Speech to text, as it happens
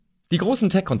Die großen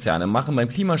Tech-Konzerne machen beim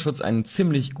Klimaschutz einen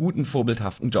ziemlich guten,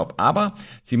 vorbildhaften Job. Aber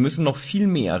sie müssen noch viel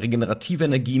mehr regenerative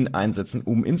Energien einsetzen,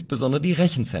 um insbesondere die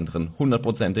Rechenzentren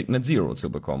 100%ig Net Zero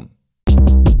zu bekommen.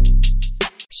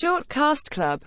 Shortcast Club